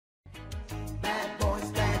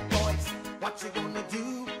What you gonna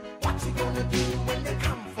do? What you gonna do when they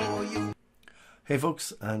come for you? Hey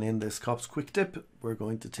folks, and in this Cops quick tip, we're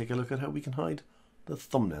going to take a look at how we can hide the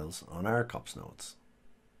thumbnails on our Cops nodes.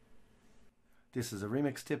 This is a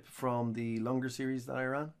remix tip from the longer series that I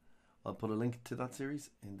ran. I'll put a link to that series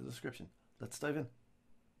in the description. Let's dive in.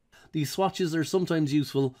 These swatches are sometimes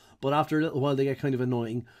useful, but after a little while they get kind of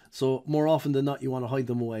annoying. So more often than not, you want to hide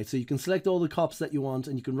them away. So you can select all the cops that you want,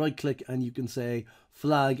 and you can right click and you can say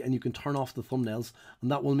flag, and you can turn off the thumbnails, and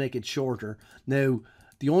that will make it shorter. Now,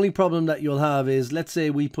 the only problem that you'll have is, let's say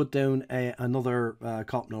we put down another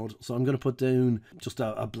cop node. So I'm going to put down just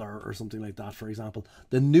a blur or something like that, for example.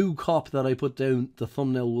 The new cop that I put down, the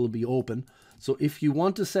thumbnail will be open. So if you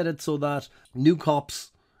want to set it so that new cop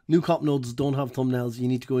nodes don't have thumbnails, you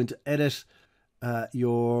need to go into edit,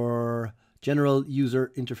 your general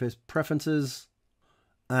user interface preferences,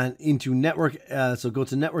 and into network. So go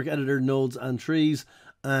to network editor, nodes and trees,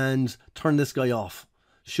 and turn this guy off.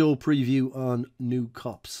 Show preview on new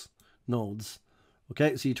cops nodes.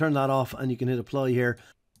 Okay, so you turn that off and you can hit apply here,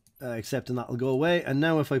 accept, and that will go away. And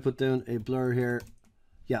now if I put down a blur here,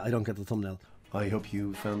 yeah, I don't get the thumbnail. I hope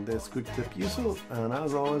you found this quick tip useful, and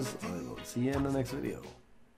as always, I will see you in the next video.